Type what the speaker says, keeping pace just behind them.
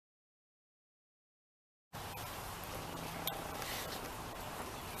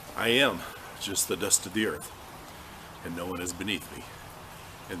I am just the dust of the earth, and no one is beneath me.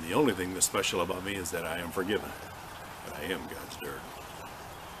 And the only thing that's special about me is that I am forgiven, and I am God's dirt.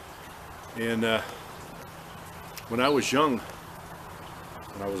 And when I was young,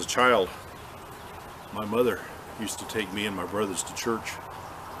 when I was a child, my mother used to take me and my brothers to church.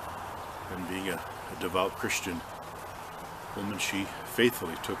 And being a devout Christian woman, she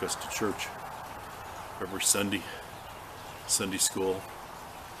faithfully took us to church every Sunday, Sunday school,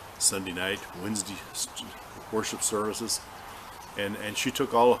 Sunday night, Wednesday worship services, and she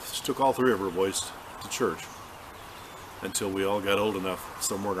took all three of her boys to church until we all got old enough,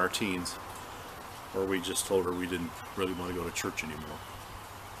 somewhere in our teens, where we just told her we didn't really want to go to church anymore.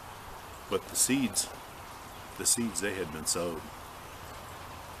 But the seeds they had been sowed.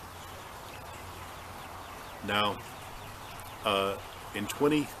 Now, in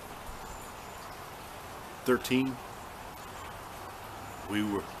 2013,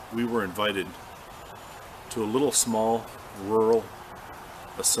 we were invited to a little small rural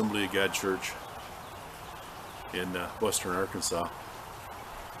Assembly of God church in western Arkansas,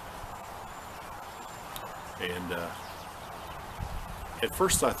 and at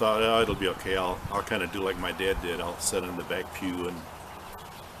first I thought, oh, it'll be okay. I'll kind of do like my dad did. I'll sit in the back pew and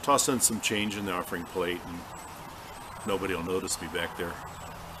toss in some change in the offering plate, and nobody will notice me back there.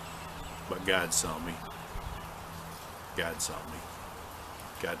 But God saw me. God saw me.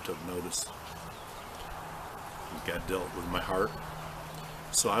 God took notice. And God dealt with my heart.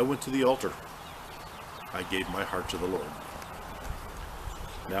 So I went to the altar. I gave my heart to the Lord.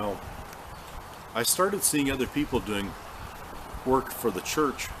 Now, I started seeing other people doing work for the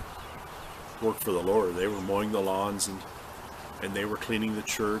church, work for the Lord. They were mowing the lawns, and they were cleaning the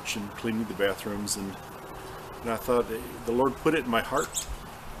church and cleaning the bathrooms, and I thought the Lord put it in my heart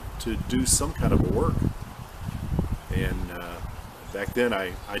to do some kind of a work. And back then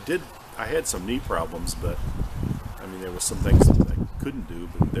I had some knee problems, but I mean, there was some things that I couldn't do,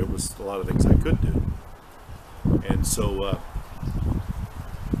 but there was a lot of things I could do. And so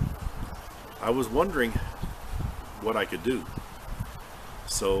I was wondering what I could do.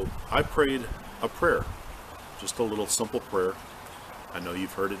 So I prayed a prayer, just a little simple prayer. I know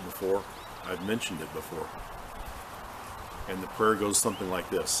you've heard it before. I've mentioned it before. And the prayer goes something like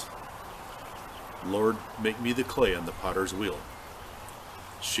this. Lord, make me the clay on the potter's wheel.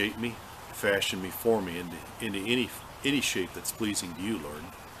 Shape me, fashion me, form me into any shape that's pleasing to you, Lord.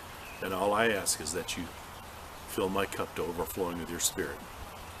 And all I ask is that you fill my cup to overflowing with your Spirit.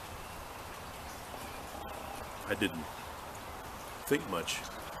 I didn't think much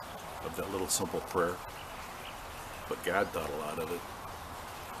of that little simple prayer, but God thought a lot of it.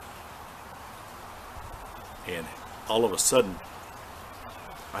 And all of a sudden,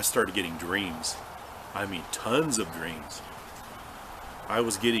 I started getting dreams. I mean, tons of dreams. I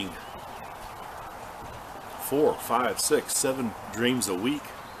was getting 4, 5, 6, 7 dreams a week.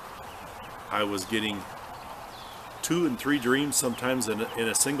 I was getting 2 and 3 dreams sometimes in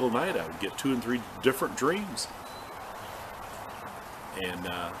a single night. I would get 2 and 3 different dreams. And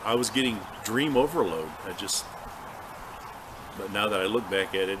I was getting dream overload. But now that I look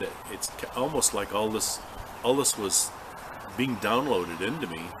back at it, it's almost like all this was being downloaded into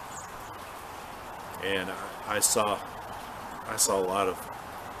me, and I saw a lot of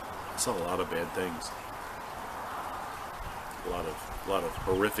bad things, a lot of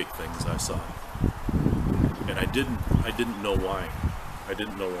horrific things I saw, and I didn't know why. I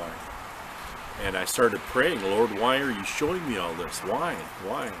didn't know why. And I started praying, Lord, why are you showing me all this? Why?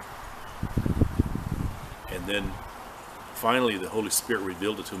 And then finally the Holy Spirit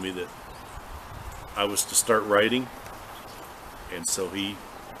revealed it to me that I was to start writing, and so He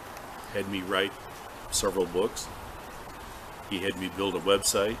had me write several books. He had me build a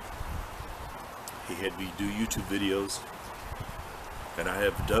website. He had me do YouTube videos. And I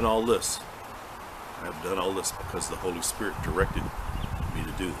have done all this. I have done all this because the Holy Spirit directed me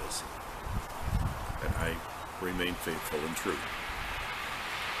to do this. And I remain faithful and true.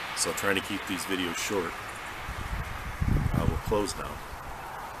 So trying to keep these videos short, I will close now.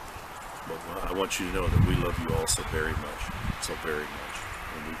 But I want you to know that we love you all so very much. So very much.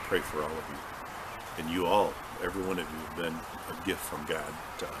 And we pray for all of you. And you all, every one of you, have been a gift from God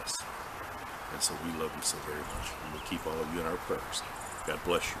to us. And so we love you so very much. And we keep all of you in our prayers. God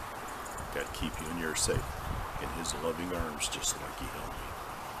bless you. God keep you, and you're safe in His loving arms, just like He held me.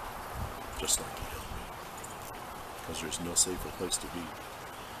 Just like He held me. Because there's no safer place to be.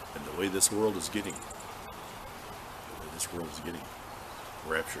 And the way this world is getting,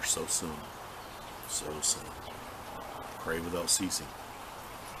 rapture so soon. So soon. Pray without ceasing.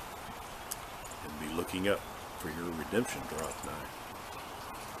 And be looking up, for your redemption draweth nigh.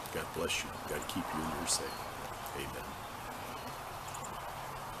 God bless you. God keep you and you're safe. Amen.